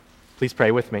Please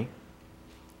pray with me.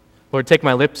 Lord, take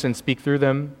my lips and speak through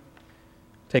them.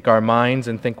 Take our minds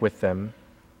and think with them.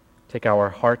 Take our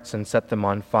hearts and set them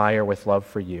on fire with love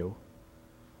for you.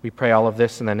 We pray all of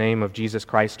this in the name of Jesus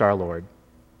Christ our Lord.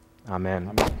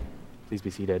 Amen. Please be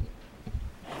seated.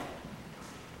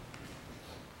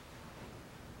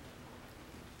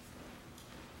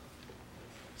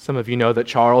 Some of you know that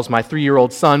Charles, my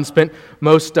 3-year-old son, spent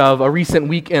most of a recent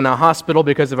week in a hospital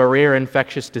because of a rare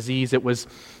infectious disease. It was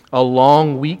a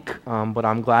long week, but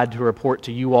I'm glad to report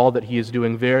to you all that he is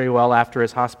doing very well after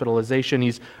his hospitalization.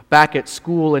 He's back at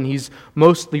school, and he's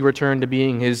mostly returned to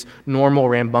being his normal,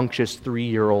 rambunctious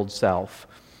 3-year-old self.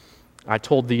 I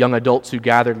told the young adults who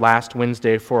gathered last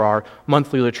Wednesday for our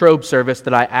monthly Latrobe service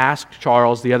that I asked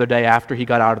Charles the other day after he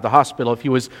got out of the hospital if he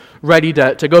was ready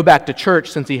to go back to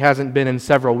church since he hasn't been in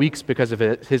several weeks because of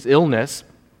his illness.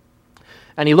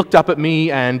 And he looked up at me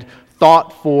and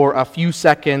thought for a few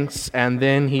seconds, and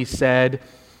then he said,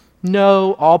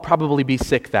 "No, I'll probably be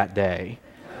sick that day."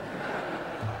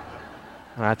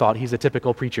 And I thought, he's a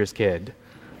typical preacher's kid.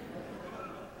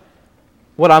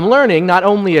 What I'm learning, not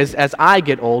only as I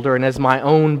get older and as my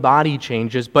own body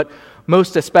changes, but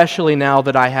most especially now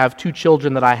that I have 2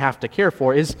 children that I have to care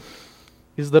for, is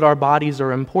that our bodies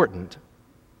are important.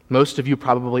 Most of you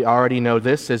probably already know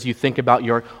this as you think about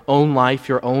your own life,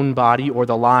 your own body, or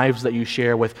the lives that you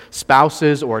share with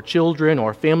spouses or children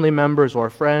or family members or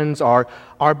friends. Our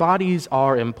bodies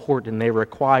are important. They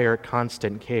require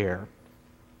constant care.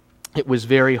 It was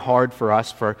very hard for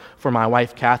us, for my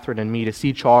wife Catherine and me, to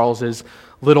see Charles's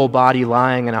little body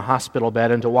lying in a hospital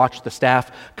bed and to watch the staff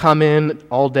come in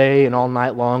all day and all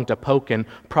night long to poke and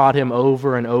prod him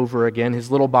over and over again.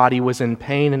 His little body was in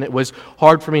pain, and it was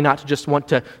hard for me not to just want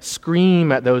to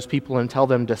scream at those people and tell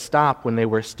them to stop when they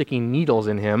were sticking needles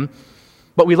in him.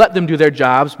 But we let them do their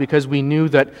jobs because we knew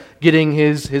that getting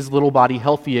his little body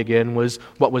healthy again was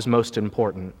what was most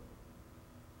important.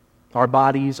 Our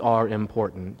bodies are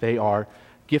important. They are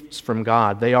gifts from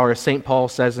God. They are, as St. Paul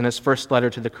says in his first letter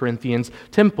to the Corinthians,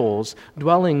 temples,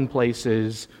 dwelling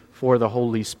places for the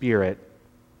Holy Spirit.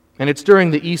 And it's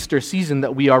during the Easter season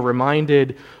that we are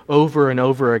reminded over and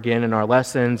over again in our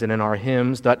lessons and in our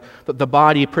hymns that the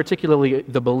body, particularly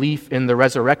the belief in the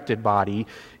resurrected body,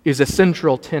 is a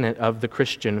central tenet of the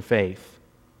Christian faith.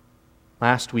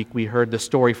 Last week we heard the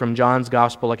story from John's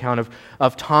Gospel account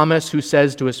of Thomas, who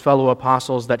says to his fellow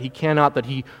apostles that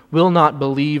he will not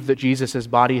believe that Jesus'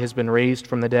 body has been raised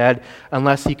from the dead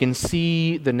unless he can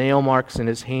see the nail marks in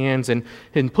his hands and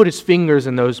put his fingers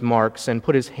in those marks and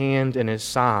put his hand in his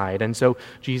side. And so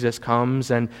Jesus comes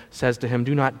and says to him,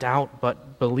 "Do not doubt,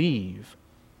 but believe."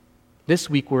 This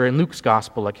week we're in Luke's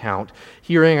Gospel account,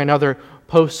 hearing another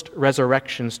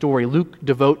post-resurrection story. Luke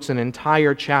devotes an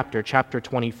entire chapter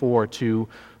 24, to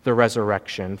the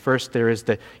resurrection. First, there is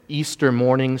the Easter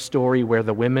morning story where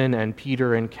the women and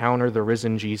Peter encounter the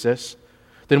risen Jesus.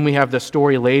 Then we have the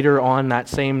story later on that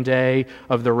same day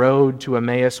of the road to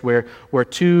Emmaus where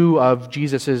 2 of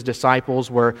Jesus' disciples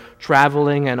were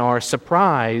traveling and are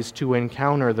surprised to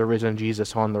encounter the risen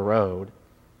Jesus on the road.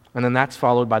 And then that's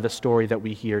followed by the story that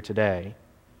we hear today.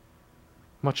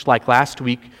 Much like last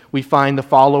week, we find the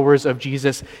followers of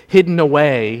Jesus hidden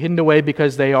away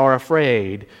because they are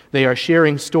afraid. They are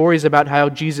sharing stories about how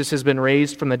Jesus has been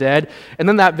raised from the dead, and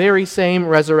then that very same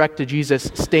resurrected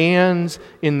Jesus stands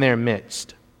in their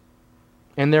midst.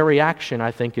 And their reaction,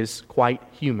 I think, is quite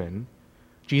human.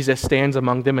 Jesus stands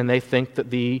among them and they think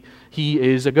that he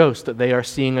is a ghost, that they are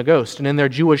seeing a ghost. And in their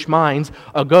Jewish minds,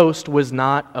 a ghost was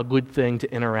not a good thing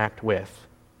to interact with.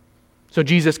 So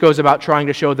Jesus goes about trying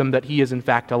to show them that he is in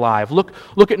fact alive. Look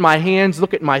at my hands,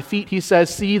 look at my feet, he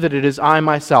says, see that it is I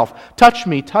myself. Touch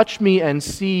me and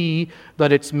see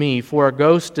that it's me. For a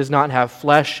ghost does not have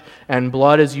flesh and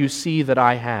blood as you see that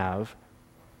I have.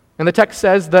 And the text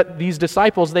says that these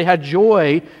disciples, they had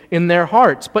joy in their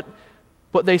hearts, but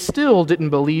they still didn't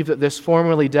believe that this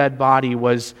formerly dead body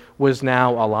was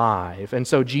now alive. And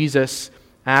so Jesus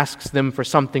asks them for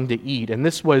something to eat. And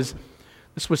this was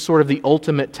sort of the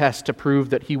ultimate test to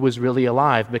prove that he was really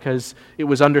alive, because it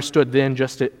was understood then,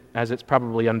 just as it's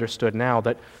probably understood now,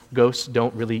 that ghosts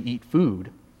don't really eat food.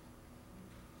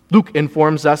 Luke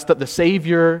informs us that the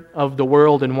Savior of the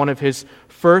world, in one of his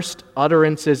first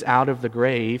utterances out of the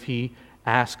grave, he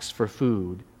asks for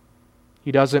food.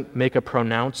 He doesn't make a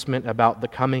pronouncement about the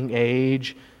coming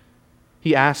age.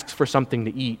 He asks for something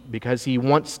to eat because he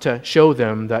wants to show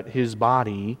them that his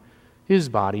body,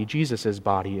 Jesus'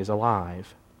 body, is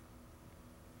alive.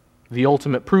 The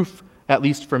ultimate proof, at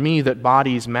least for me, that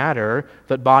bodies matter,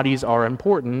 that bodies are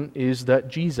important, is that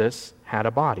Jesus had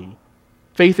a body.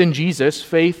 Faith in Jesus,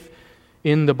 faith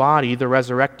in the body, the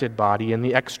resurrected body, and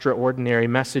the extraordinary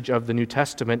message of the New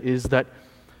Testament is that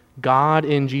God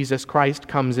in Jesus Christ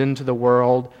comes into the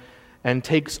world and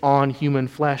takes on human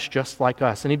flesh just like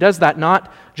us. And he does that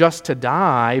not just to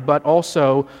die, but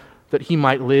also that he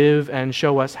might live and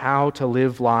show us how to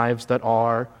live lives that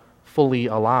are fully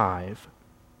alive.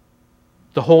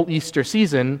 The whole Easter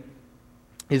season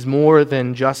is more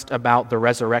than just about the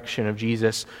resurrection of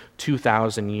Jesus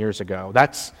 2,000 years ago.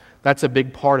 That's a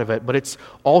big part of it, but it's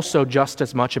also just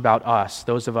as much about us,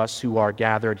 those of us who are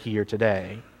gathered here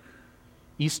today.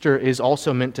 Easter is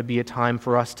also meant to be a time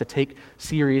for us to take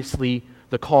seriously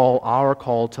our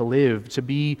call to live, to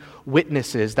be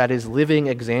witnesses, that is, living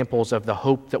examples of the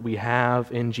hope that we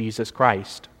have in Jesus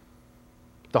Christ.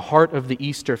 The heart of the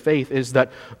Easter faith is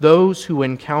that those who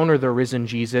encounter the risen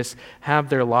Jesus have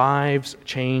their lives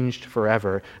changed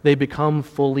forever. They become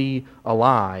fully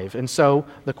alive. And so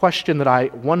the question that I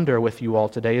wonder with you all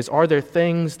today is, are there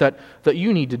things that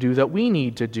you need to do, that we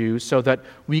need to do, so that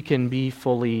we can be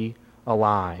fully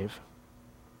alive?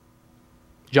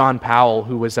 John Powell,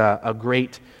 who was a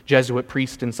great Jesuit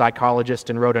priest and psychologist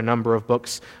and wrote a number of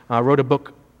books, wrote a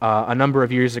book a number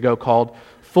of years ago called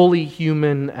Fully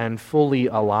Human and Fully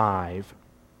Alive.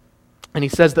 And he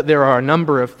says that there are a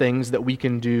number of things that we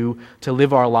can do to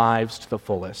live our lives to the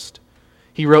fullest.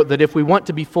 He wrote that if we want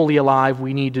to be fully alive,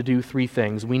 we need to do three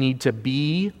things. We need to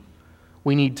be,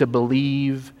 we need to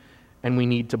believe, and we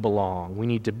need to belong. We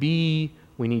need to be,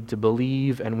 we need to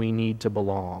believe, and we need to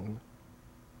belong.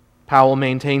 Powell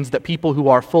maintains that people who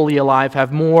are fully alive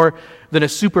have more than a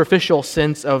superficial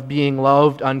sense of being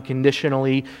loved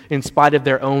unconditionally in spite of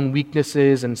their own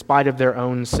weaknesses, in spite of their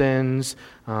own sins,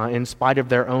 in spite of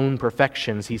their own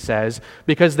perfections, he says,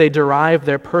 because they derive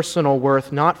their personal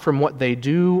worth not from what they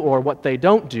do or what they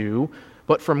don't do,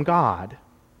 but from God.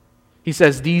 He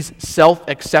says these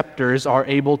self-acceptors are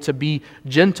able to be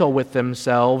gentle with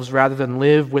themselves rather than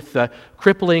live with the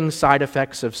crippling side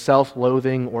effects of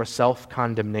self-loathing or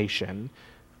self-condemnation.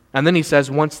 And then he says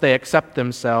once they accept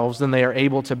themselves, then they are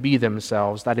able to be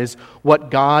themselves. That is what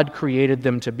God created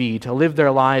them to be, to live their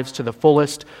lives to the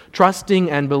fullest, trusting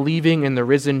and believing in the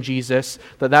risen Jesus,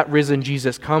 that risen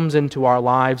Jesus comes into our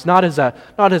lives not as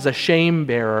a shame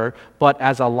bearer, but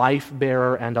as a life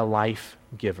bearer and a life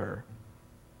giver.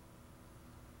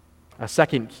 A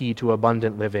second key to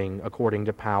abundant living, according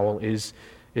to Powell, is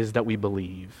that we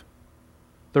believe.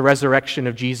 The resurrection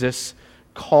of Jesus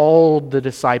called the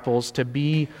disciples to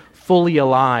be fully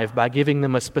alive by giving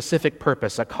them a specific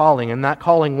purpose, a calling, and that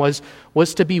calling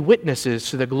was to be witnesses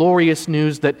to the glorious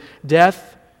news that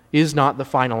death is not the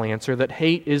final answer, that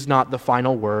hate is not the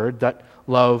final word, that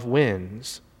love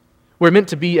wins. We're meant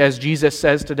to be, as Jesus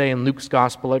says today in Luke's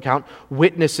gospel account,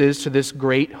 witnesses to this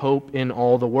great hope in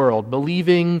all the world.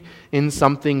 Believing in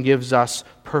something gives us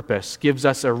purpose, gives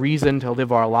us a reason to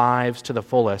live our lives to the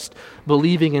fullest.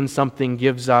 Believing in something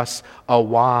gives us a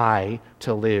why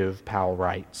to live, Powell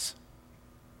writes.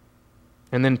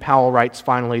 And then Powell writes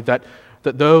finally that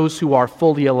those who are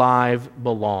fully alive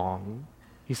belong.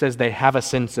 He says they have a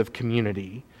sense of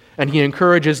community. And he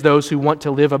encourages those who want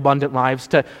to live abundant lives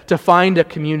to find a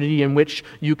community in which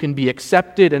you can be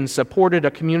accepted and supported, a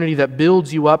community that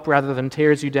builds you up rather than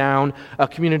tears you down, a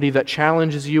community that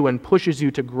challenges you and pushes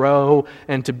you to grow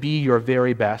and to be your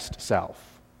very best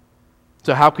self.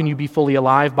 So how can you be fully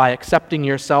alive? By accepting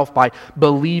yourself, by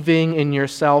believing in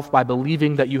yourself, by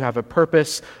believing that you have a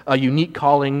purpose, a unique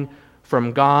calling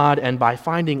from God, and by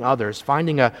finding others,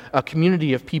 finding a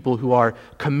community of people who are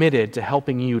committed to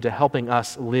helping you, to helping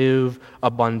us live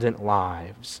abundant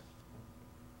lives.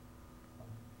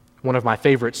 One of my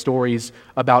favorite stories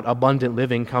about abundant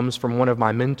living comes from one of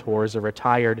my mentors, a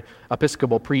retired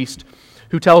Episcopal priest,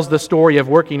 who tells the story of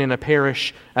working in a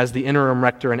parish as the interim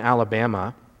rector in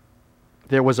Alabama.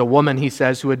 There was a woman, he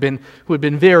says, who had been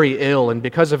very ill, and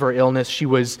because of her illness, she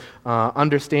was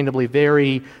understandably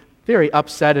very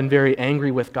upset and very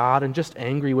angry with God and just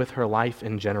angry with her life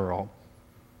in general.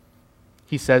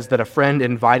 He says that a friend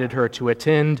invited her to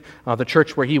attend the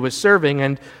church where he was serving,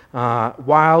 and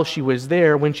while she was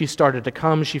there, when she started to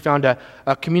come, she found a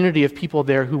community of people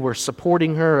there who were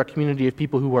supporting her, a community of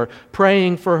people who were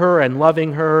praying for her and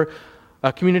loving her,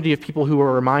 a community of people who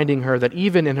were reminding her that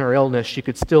even in her illness, she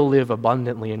could still live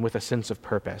abundantly and with a sense of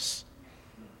purpose.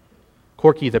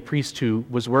 Corky, the priest who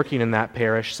was working in that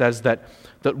parish, says that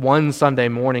one Sunday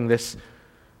morning, this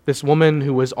woman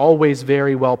who was always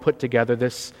very well put together,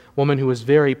 this woman who was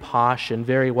very posh and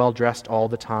very well dressed all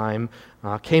the time,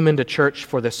 came into church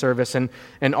for the service,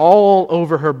 and all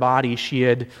over her body she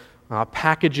had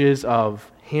packages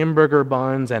of hamburger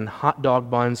buns and hot dog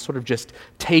buns sort of just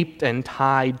taped and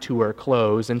tied to her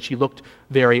clothes, and she looked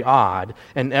very odd,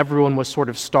 and everyone was sort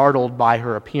of startled by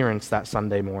her appearance that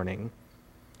Sunday morning.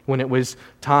 When it was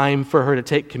time for her to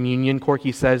take communion,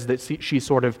 Corky says that she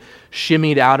sort of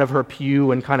shimmied out of her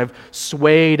pew and kind of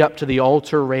swayed up to the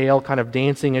altar rail, kind of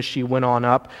dancing as she went on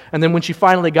up. And then when she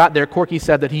finally got there, Corky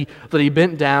said that he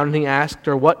bent down and he asked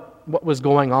her what was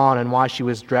going on and why she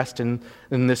was dressed in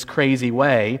this crazy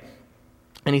way.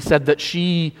 And he said that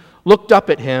she looked up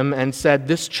at him and said,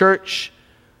 "This church,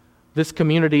 this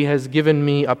community has given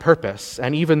me a purpose,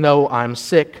 and even though I'm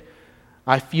sick,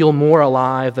 I feel more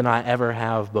alive than I ever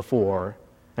have before."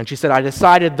 And she said, "I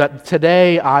decided that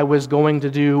today I was going to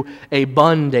do a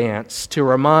bun dance to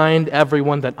remind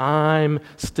everyone that I'm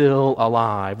still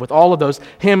alive." With all of those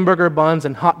hamburger buns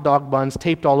and hot dog buns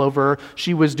taped all over her,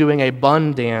 she was doing a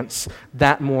bun dance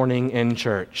that morning in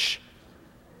church.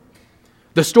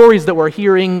 The stories that we're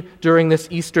hearing during this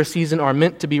Easter season are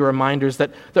meant to be reminders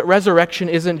that resurrection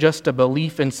isn't just a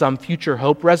belief in some future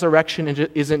hope. Resurrection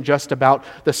isn't just about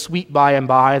the sweet by and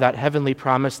by, that heavenly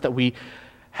promise that we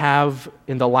have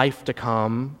in the life to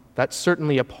come. That's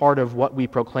certainly a part of what we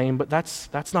proclaim, but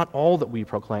that's not all that we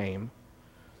proclaim.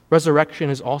 Resurrection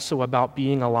is also about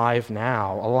being alive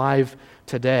now, alive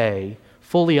today,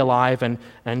 fully alive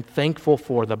and thankful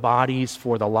for the bodies,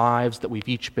 for the lives that we've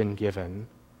each been given.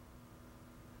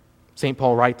 St.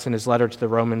 Paul writes in his letter to the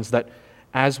Romans that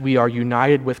as we are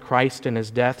united with Christ in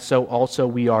his death, so also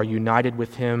we are united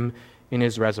with him in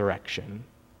his resurrection.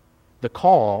 The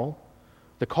call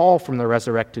from the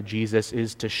resurrected Jesus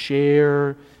is to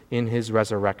share in his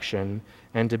resurrection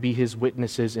and to be his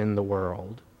witnesses in the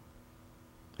world.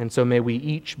 And so may we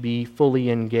each be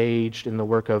fully engaged in the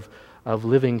work of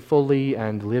living fully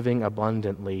and living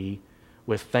abundantly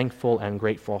with thankful and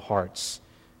grateful hearts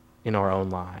in our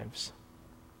own lives.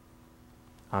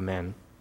 Amen.